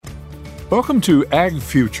Welcome to Ag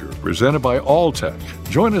Future, presented by Alltech.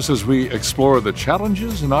 Join us as we explore the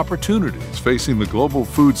challenges and opportunities facing the global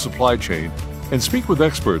food supply chain and speak with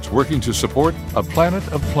experts working to support a planet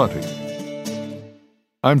of plenty.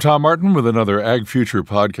 I'm Tom Martin with another Ag Future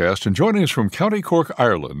podcast, and joining us from County Cork,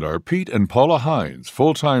 Ireland are Pete and Paula Hines,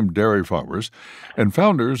 full-time dairy farmers and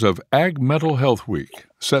founders of Ag Mental Health Week,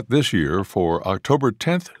 set this year for October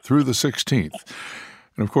 10th through the 16th.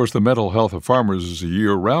 And of course, the mental health of farmers is a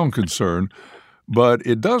year-round concern, but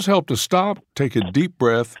it does help to stop, take a deep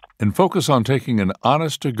breath, and focus on taking an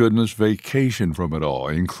honest-to-goodness vacation from it all,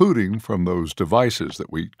 including from those devices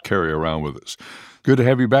that we carry around with us. Good to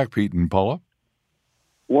have you back, Pete and Paula.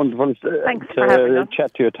 Wonderful Thanks for having us.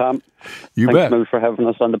 Chat to you, Tom. You Thanks, bet. Mel, for having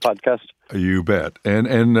us on the podcast. You bet.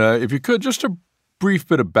 And if you could, just a brief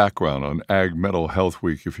bit of background on Ag Mental Health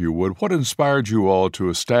Week, if you would. What inspired you all to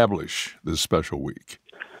establish this special week?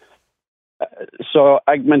 So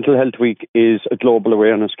Ag Mental Health Week is a global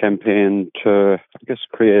awareness campaign to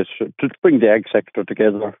bring the ag sector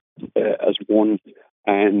together as one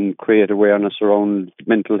and create awareness around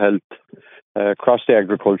mental health across the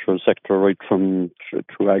agricultural sector, right from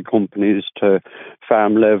through ag companies to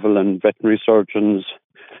farm level and veterinary surgeons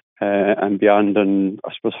and beyond, and I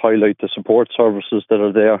suppose highlight the support services that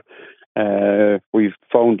are there. We've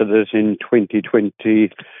founded it in 2020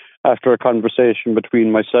 after a conversation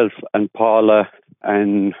between myself and Paula,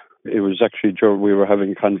 and it was actually we were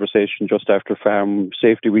having a conversation just after Farm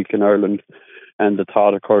Safety Week in Ireland, and the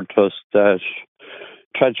thought occurred to us that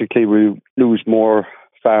tragically we lose more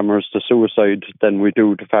farmers to suicide than we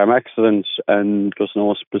do to farm accidents, and there's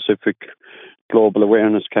no specific global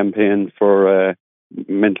awareness campaign for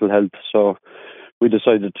mental health. So we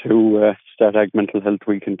decided to start Ag Mental Health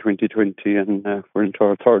Week in 2020, and we're into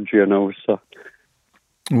our third year now. So,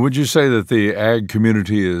 would you say that the ag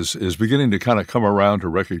community is beginning to kind of come around to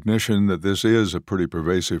recognition that this is a pretty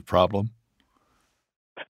pervasive problem?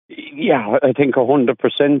 Yeah, I think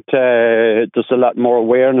 100%. There's a lot more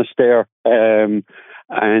awareness there,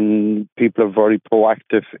 and people are very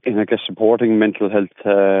proactive in, supporting mental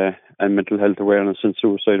health and mental health awareness and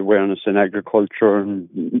suicide awareness in agriculture.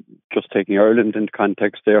 And just taking Ireland into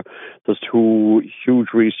context there, there's two huge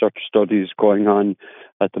research studies going on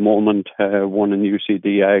at the moment, one in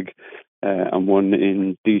UCD Ag and one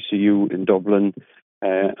in DCU in Dublin,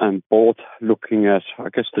 and both looking at,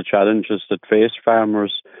 the challenges that face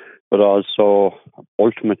farmers, but also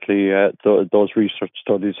ultimately those research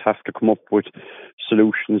studies have to come up with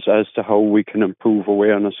solutions as to how we can improve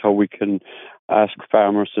awareness, how we can ask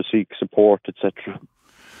farmers to seek support, etc.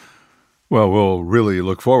 Well, we'll really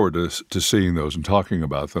look forward to seeing those and talking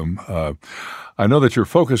about them. I know that your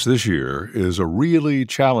focus this year is a really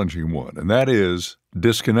challenging one, and that is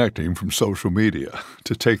disconnecting from social media,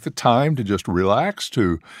 to take the time to just relax,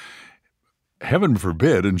 to, heaven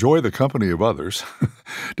forbid, enjoy the company of others,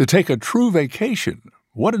 to take a true vacation.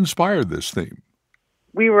 What inspired this theme?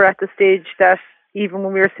 We were at the stage that even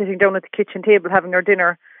when we were sitting down at the kitchen table having our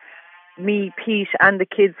dinner, me, Pete, and the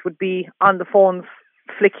kids would be on the phones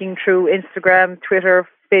flicking through Instagram, Twitter,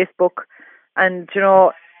 Facebook, and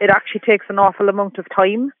it actually takes an awful amount of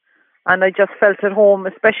time. And I just felt at home,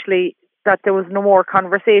 especially that there was no more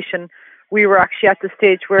conversation. We were actually at the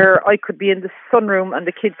stage where I could be in the sunroom and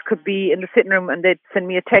the kids could be in the sitting room, and they'd send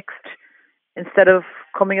me a text instead of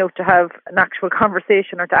coming out to have an actual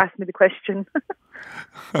conversation or to ask me the question.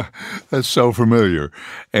 That's so familiar.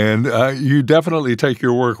 And you definitely take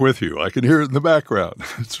your work with you. I can hear it in the background.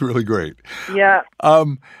 It's really great. Yeah,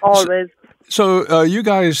 always. So you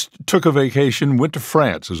guys took a vacation, went to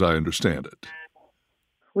France, as I understand it.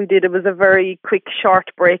 We did. It was a very quick,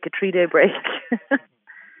 short break, a 3-day break.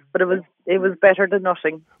 But it was better than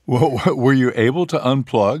nothing. Well, were you able to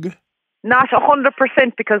unplug? Not 100%,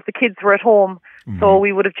 because the kids were at home, so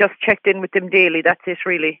we would have just checked in with them daily. That's it,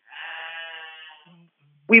 really.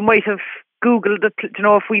 We might have Googled it,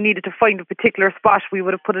 if we needed to find a particular spot, we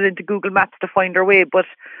would have put it into Google Maps to find our way. But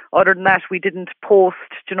other than that, we didn't post.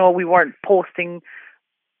 We weren't posting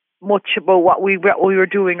much about what we were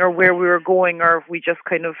doing or where we were going, or we just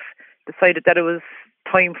kind of decided that it was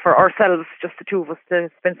time for ourselves, just the two of us, to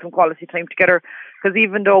spend some quality time together. Because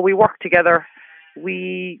even though we worked together,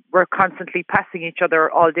 we were constantly passing each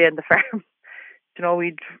other all day on the farm.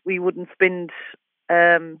 We wouldn't spend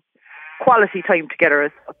quality time together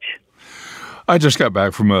as such. I just got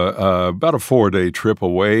back from about a 4-day trip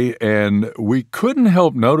away, and we couldn't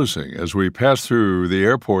help noticing as we passed through the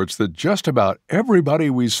airports that just about everybody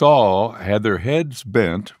we saw had their heads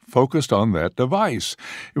bent, focused on that device.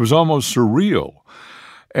 It was almost surreal.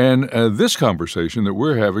 And this conversation that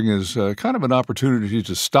we're having is kind of an opportunity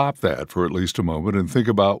to stop that for at least a moment and think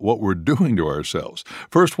about what we're doing to ourselves.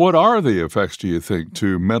 First, what are the effects, do you think,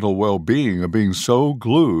 to mental well-being of being so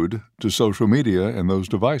glued to social media and those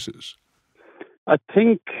devices? I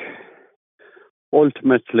think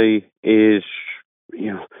ultimately is,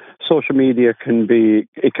 social media can be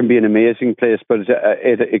an amazing place, but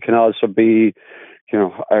it can also be,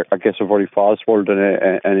 I guess a very false world,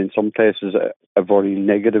 and in some places a very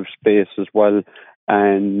negative space as well.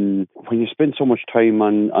 And when you spend so much time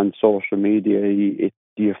on social media,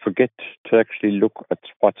 you forget to actually look at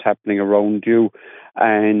what's happening around you,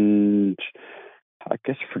 and I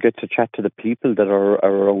guess forget to chat to the people that are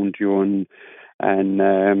around you, and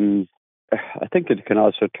I think it can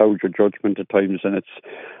also cloud your judgment at times, and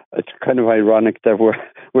it's kind of ironic that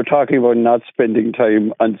we're talking about not spending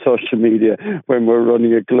time on social media when we're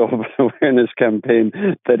running a global awareness campaign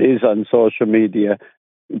that is on social media.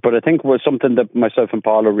 But I think it was something that myself and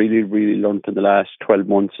Paula really, really learned in the last 12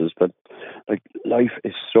 months is that life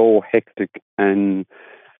is so hectic, and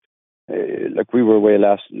we were away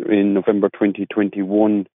in November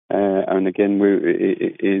 2021. And again, we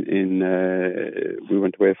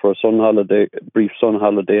went away for a brief sun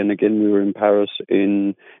holiday, and again we were in Paris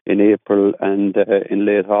in April and in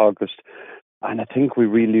late August. And I think we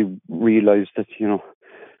really realised that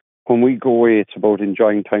when we go away, it's about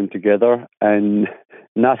enjoying time together and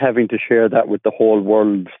not having to share that with the whole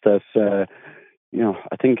world. That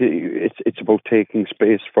I think it's about taking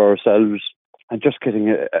space for ourselves and just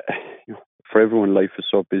getting for everyone, life is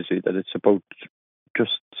so busy that it's about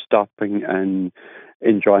just stopping and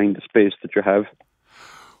enjoying the space that you have.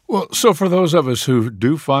 Well, so for those of us who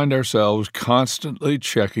do find ourselves constantly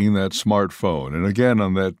checking that smartphone, and again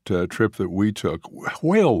on that trip that we took,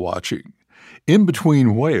 whale watching, in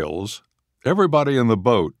between whales, everybody in the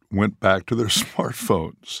boat went back to their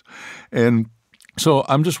smartphones. And so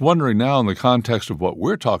I'm just wondering now, in the context of what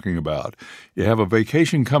we're talking about, you have a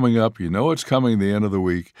vacation coming up, it's coming the end of the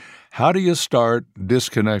week. How do you start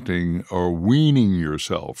disconnecting or weaning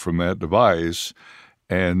yourself from that device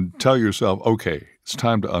and tell yourself, okay, it's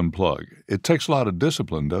time to unplug? It takes a lot of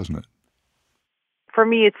discipline, doesn't it? For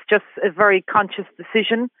me, it's just a very conscious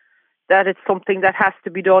decision that it's something that has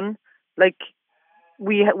to be done. Like,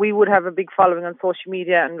 we would have a big following on social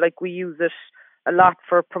media, and we use it a lot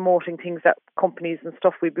for promoting things that companies and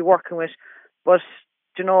stuff we'd be working with. But,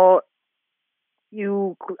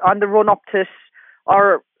 you on the run up to it,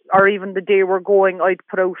 or even the day we're going, I'd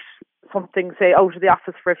put out something, say, out of the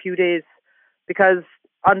office for a few days, because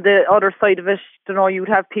on the other side of it, you'd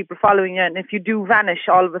have people following you, and if you do vanish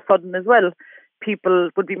all of a sudden as well, people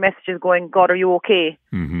would be messages going, God, are you okay?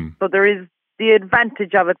 Mm-hmm. So there is the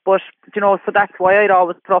advantage of it, but, so that's why I'd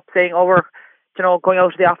always put up saying, we're, going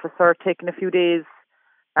out of the office or taking a few days.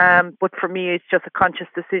 But for me, it's just a conscious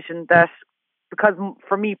decision that, because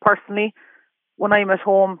for me personally, when I'm at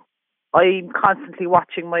home, I'm constantly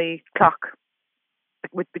watching my clock.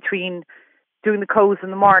 Between doing the cows in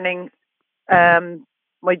the morning,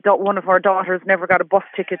 one of our daughters never got a bus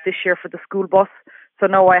ticket this year for the school bus, so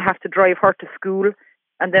now I have to drive her to school,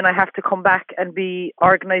 and then I have to come back and be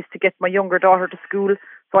organised to get my younger daughter to school.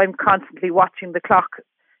 So I'm constantly watching the clock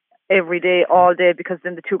every day, all day, because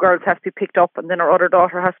then the two girls have to be picked up, and then our other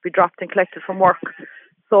daughter has to be dropped and collected from work.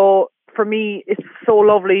 So for me, it's so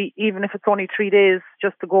lovely, even if it's only 3 days,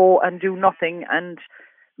 just to go and do nothing and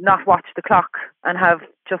not watch the clock and have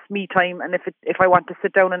just me time. And if I want to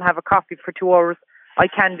sit down and have a coffee for 2 hours, I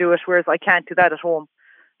can do it, whereas I can't do that at home.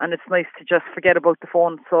 And it's nice to just forget about the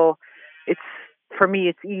phone. So for me,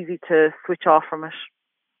 it's easy to switch off from it.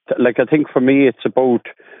 I think for me, it's about,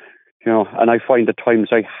 and I find at times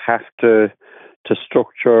I have to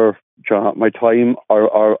structure my time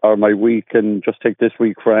or my week. And just take this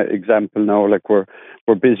week for example. Now,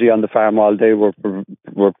 we're busy on the farm all day.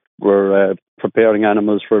 We're preparing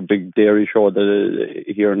animals for a big dairy show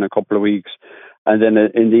here in a couple of weeks, and then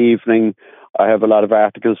in the evening I have a lot of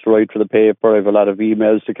articles to write for the paper. I have a lot of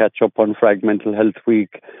emails to catch up on Fragmental Health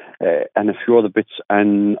Week, and a few other bits.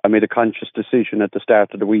 And I made a conscious decision at the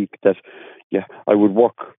start of the week that, I would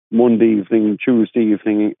work Monday evening, Tuesday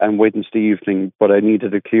evening, and Wednesday evening, but I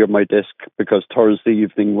needed to clear my desk because Thursday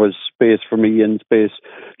evening was space for me and space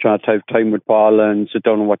trying to have time with Paula and sit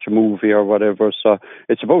down and watch a movie or whatever. So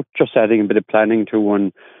it's about just adding a bit of planning to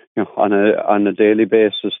one, on a daily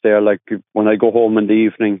basis there. Like when I go home in the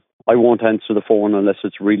evening, I won't answer the phone unless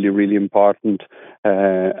it's really, really important.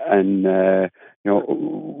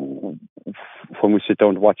 When we sit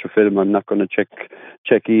down to watch a film, I'm not going to check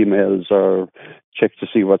emails or check to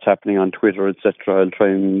see what's happening on Twitter, etc. I'll try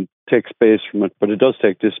and take space from it, but it does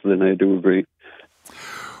take discipline. I do agree.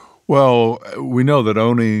 Well, we know that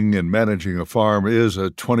owning and managing a farm is a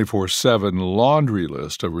 24/7 laundry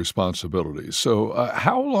list of responsibilities. So,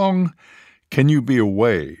 how long can you be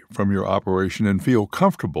away from your operation and feel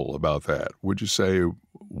comfortable about that? Would you say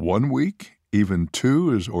 1 week, even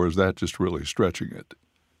two, or is that just really stretching it?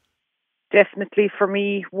 Definitely for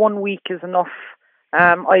me, 1 week is enough.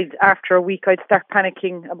 After a week, I'd start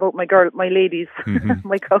panicking about my ladies, Hmm.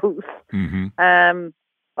 my cows. Hmm. Um,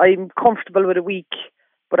 I'm comfortable with a week,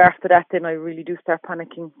 but after that, then I really do start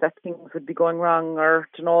panicking that things would be going wrong, or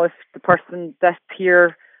if the person that's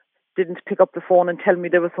here didn't pick up the phone and tell me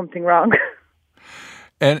there was something wrong.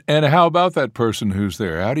 And how about that person who's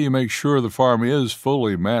there? How do you make sure the farm is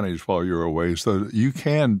fully managed while you're away so that you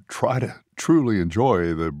can try to truly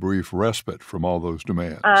enjoy the brief respite from all those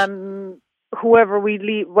demands? um, Whoever we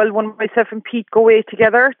leave, well, when myself and Pete go away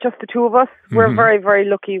together, just the two of us, we're Hmm. very, very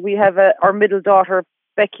lucky. We have our middle daughter,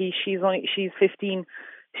 Becky. She's 15.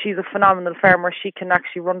 She's a phenomenal farmer. She can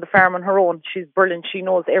actually run the farm on her own. She's brilliant. She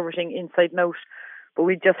knows everything inside and out. But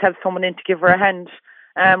we just have someone in to give her a hand.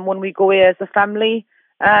 When we go away as a family,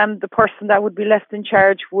 the person that would be left in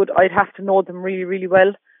charge I'd have to know them really, really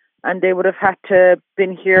well, and they would have had to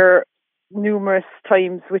been here numerous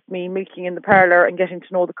times with me, milking in the parlour and getting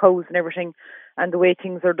to know the cows and everything, and the way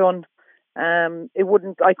things are done. I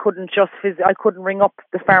couldn't ring up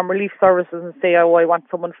the farm relief services and say, oh, I want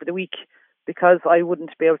someone for the week, because I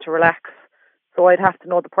wouldn't be able to relax. So I'd have to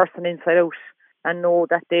know the person inside out and know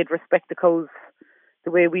that they'd respect the cows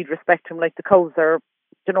the way we'd respect them. Like, the cows are,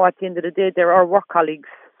 at the end of the day, they're our work colleagues,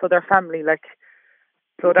 so they're family. Like,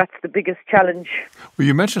 so that's the biggest challenge. Well,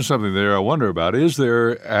 you mentioned something there I wonder about. Is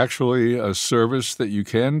there actually a service that you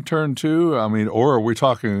can turn to? I mean, or are we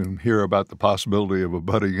talking here about the possibility of a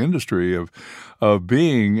budding industry of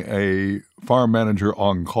being a farm manager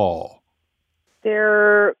on call?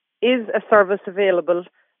 There is a service available,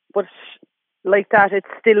 but like that, it's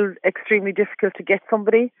still extremely difficult to get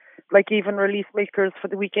somebody. Like, even relief milkers for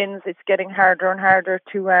the weekends, it's getting harder and harder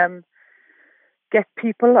to get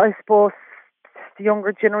people. I suppose the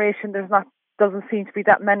younger generation, doesn't seem to be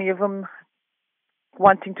that many of them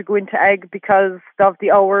wanting to go into ag because of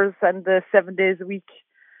the hours and the 7 days a week.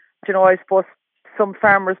 I suppose some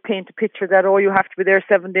farmers paint a picture that, oh, you have to be there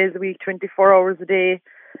 7 days a week, 24 hours a day.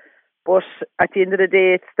 But at the end of the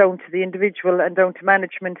day, it's down to the individual and down to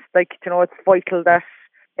management. Like, it's vital that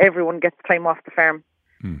everyone gets time off the farm.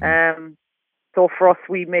 Hmm. So for us,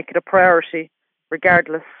 we make it a priority,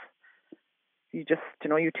 regardless. You just,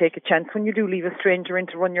 you take a chance when you do leave a stranger in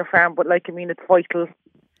to run your farm. But it's vital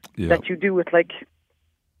Yeah. that you do it. Like,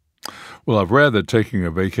 Well, I've read that taking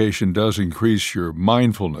a vacation does increase your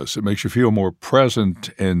mindfulness. It makes you feel more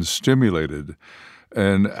present and stimulated.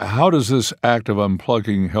 And how does this act of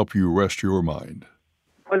unplugging help you rest your mind?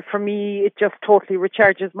 well, for me, it just totally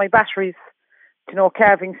recharges my batteries.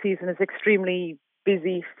 Calving season is extremely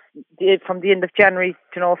busy from the end of January,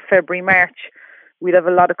 February, March. We'd have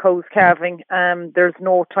a lot of cows calving. There's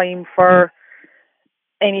no time for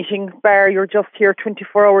anything bar you're just here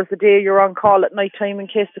 24 hours a day. You're on call at night time in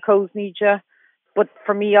case the cows need you. But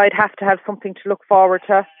for me, I'd have to have something to look forward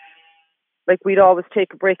to. Like, we'd always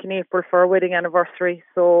take a break in April for our wedding anniversary.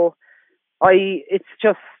 So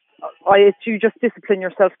you just discipline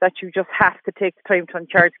yourself that you just have to take the time to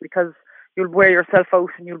uncharge, because you'll wear yourself out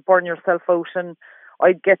and you'll burn yourself out. And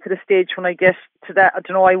I'd get to the stage when I get to that,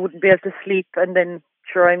 I wouldn't be able to sleep, and then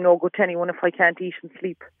sure, I'm no good to anyone if I can't eat and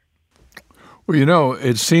sleep. Well,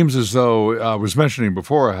 it seems as though I was mentioning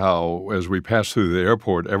before how as we passed through the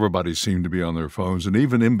airport, everybody seemed to be on their phones. And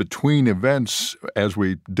even in between events, as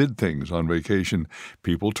we did things on vacation,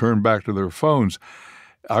 people turned back to their phones.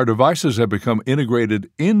 Our devices have become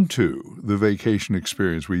integrated into the vacation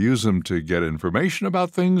experience. We use them to get information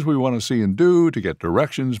about things we want to see and do, to get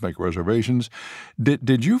directions, make reservations.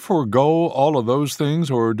 Did you forego all of those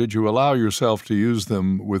things, or did you allow yourself to use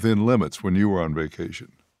them within limits when you were on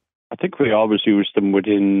vacation? I think we always use them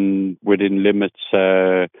within limits.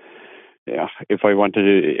 If I want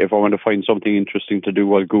to find something interesting to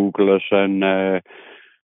do, I'll Google it. And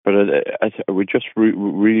but we just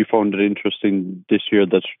really found it interesting this year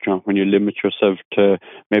that when you limit yourself to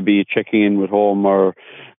maybe checking in with home or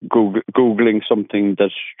googling something,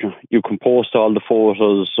 that you can post all the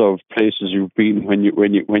photos of places you've been when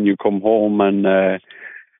you come home, and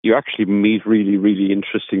you actually meet really, really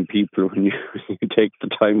interesting people when you, you take the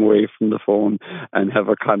time away from the phone and have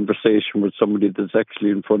a conversation with somebody that's actually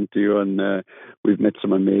in front of you. And we've met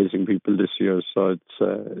some amazing people this year, so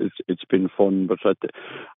it's been fun. But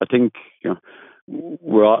I think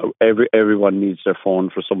everyone needs their phone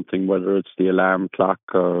for something, whether it's the alarm clock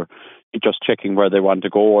or just checking where they want to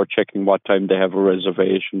go or checking what time they have a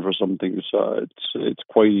reservation for something. So it's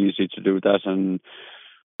quite easy to do that. And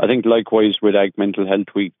I think likewise with Ag Mental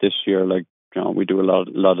Health Week this year, like, we do a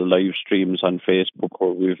lot of live streams on Facebook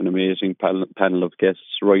where we have an amazing panel of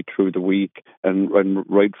guests right through the week and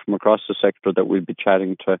right from across the sector that we'll be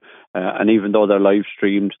chatting to. And even though they're live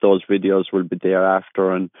streamed, those videos will be there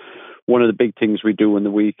after. And one of the big things we do in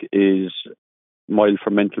the week is Mile for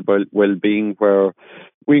Mental Well-being, where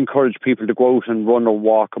we encourage people to go out and run or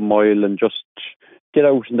walk a mile and just get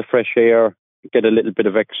out in the fresh air, get a little bit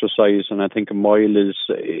of exercise. And I think a mile is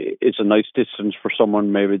a nice distance for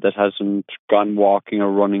someone maybe that hasn't gone walking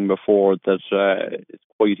or running before, that it's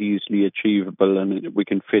quite easily achievable and we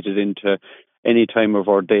can fit it into any time of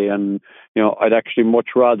our day. And, I'd actually much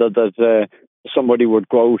rather that somebody would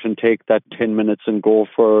go out and take that 10 minutes and go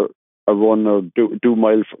for a run or do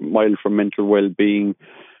mile for mental well-being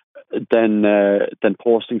than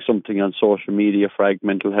posting something on social media for Ag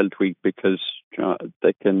Mental Health Week, because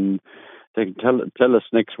they can tell us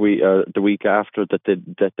next week or the week after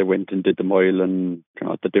that they went and did the mile and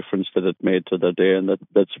the difference that it made to their day, and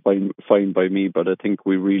that's fine by me. But I think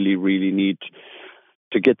we really, really need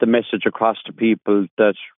to get the message across to people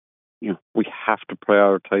that we have to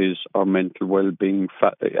prioritize our mental well-being,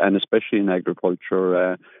 and especially in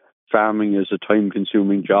agriculture. Farming is a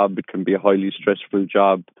time-consuming job. It can be a highly stressful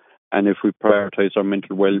job, and if we prioritize our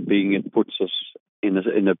mental well-being, it puts us in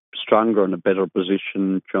a stronger and a better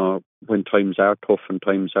position when times are tough and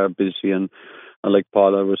times are busy. And like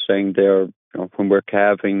Paula was saying there, when we're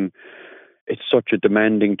calving, it's such a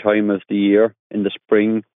demanding time of the year in the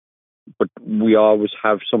spring, but we always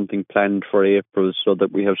have something planned for April so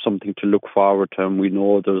that we have something to look forward to, and we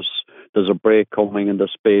know there's a break coming and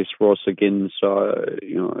there's space for us again. So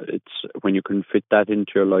it's when you can fit that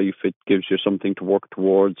into your life, it gives you something to work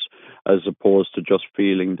towards, as opposed to just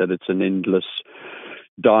feeling that it's an endless,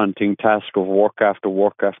 daunting task of work after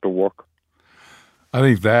work after work. I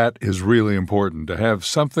think that is really important, to have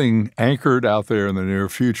something anchored out there in the near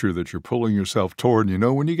future that you're pulling yourself toward,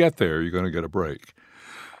 and when you get there, you're going to get a break.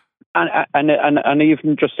 And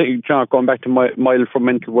even just going back to Mile for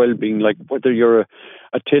Mental Wellbeing, like whether you're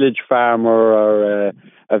a tillage farmer or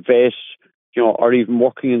a vet, or even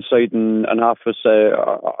working inside an office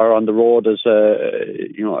or on the road as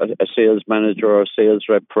a sales manager or a sales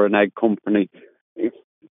rep for an ag company,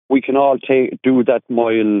 we can all do that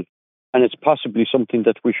mile. And it's possibly something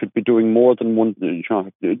that we should be doing more than one,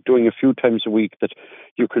 doing a few times a week, that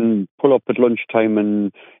you can pull up at lunchtime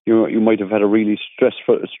and you might have had a really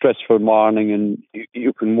stressful morning, and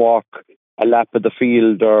you can walk a lap of the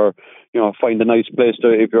field, or find a nice place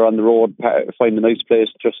if you're on the road, find a nice place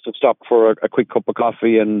just to stop for a quick cup of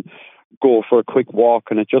coffee and go for a quick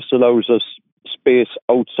walk. And it just allows us space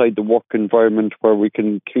outside the work environment where we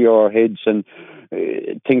can clear our heads and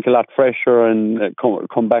think a lot fresher and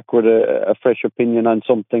come back with a fresh opinion on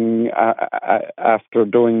something after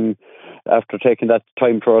taking that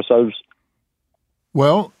time for ourselves.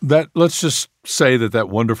 Well, let's just say that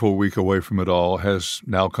wonderful week away from it all has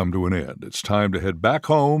now come to an end. It's time to head back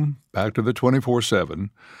home, back to the 24/7.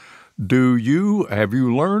 Have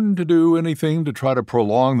you learned to do anything to try to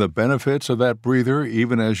prolong the benefits of that breather,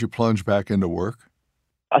 even as you plunge back into work?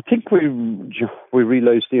 I think we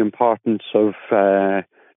realise the importance of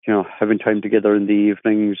having time together in the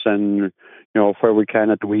evenings, and where we can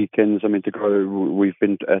at the weekends. I mean, we've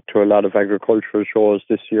been to a lot of agricultural shows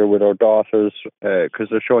this year with our daughters, because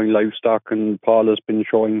they're showing livestock, and Paula's been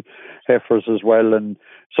showing heifers as well, and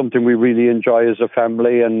something we really enjoy as a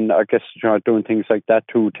family. And I guess doing things like that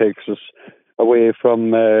too takes us away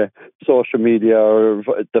from social media or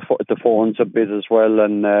the phones a bit as well,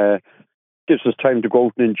 and gives us time to go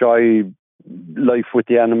out and enjoy life with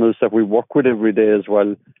the animals that we work with every day as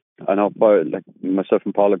well. I know, like myself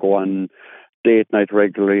and Paula go on date night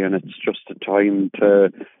regularly, and it's just a time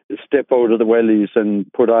to step out of the wellies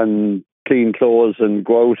and put on clean clothes and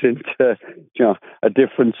go out into a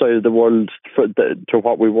different side of the world to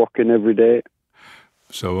what we work in every day.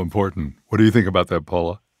 So important. What do you think about that,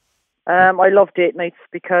 Paula? I love date nights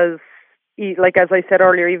because, like as I said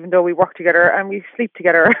earlier, even though we work together and we sleep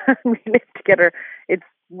together and we live together, it's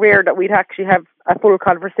rare that we'd actually have a full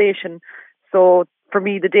conversation. So for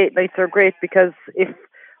me, the date nights are great, because if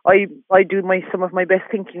I do some of my best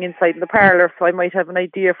thinking inside in the parlour, so I might have an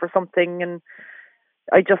idea for something, and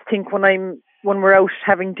I just think when we're out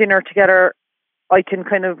having dinner together, I can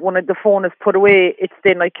kind of, when the phone is put away, it's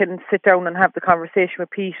then I can sit down and have the conversation with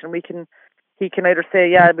Pete, and he can either say,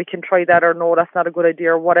 yeah, we can try that, or no, that's not a good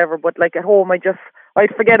idea, or whatever. But like at home, I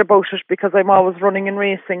I'd forget about it because I'm always running and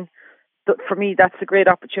racing. For me, that's a great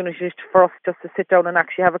opportunity for us just to sit down and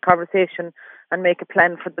actually have a conversation and make a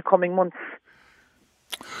plan for the coming months.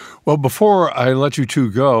 Well, before I let you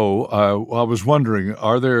two go, I was wondering,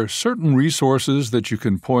 are there certain resources that you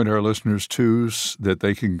can point our listeners to that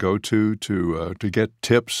they can go to get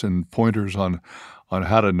tips and pointers on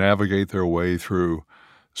how to navigate their way through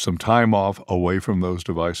some time off away from those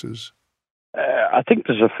devices? I think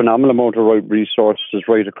there's a phenomenal amount of resources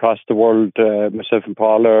right across the world. Myself and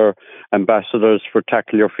Paul are ambassadors for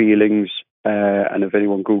Tackle Your Feelings. And if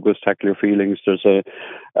anyone Googles Tackle Your Feelings, there's a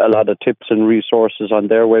lot of tips and resources on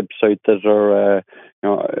their website that are,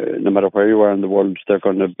 no matter where you are in the world, they're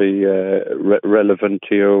going to be relevant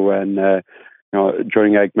to you. And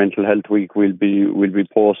during Ag Mental Health Week, we'll be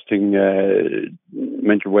posting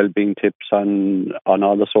mental wellbeing tips on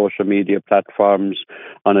all the social media platforms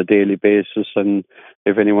on a daily basis. And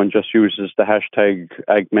if anyone just uses the hashtag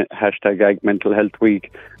Ag Mental Health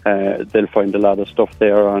Week, they'll find a lot of stuff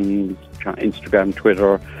there on Instagram,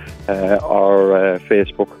 Twitter, or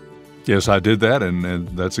Facebook. Yes, I did that, and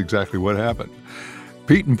that's exactly what happened.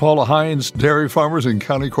 Pete and Paula Hines, dairy farmers in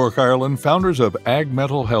County Cork, Ireland, founders of Ag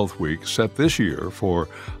Mental Health Week, set this year for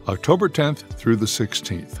October 10th through the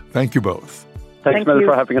 16th. Thank you both. Thanks, Mel,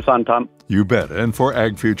 for having us on, Tom. You bet. And for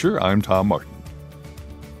Ag Future, I'm Tom Martin.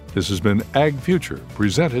 This has been Ag Future,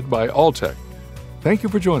 presented by Alltech. Thank you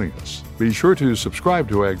for joining us. Be sure to subscribe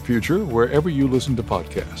to Ag Future wherever you listen to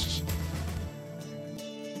podcasts.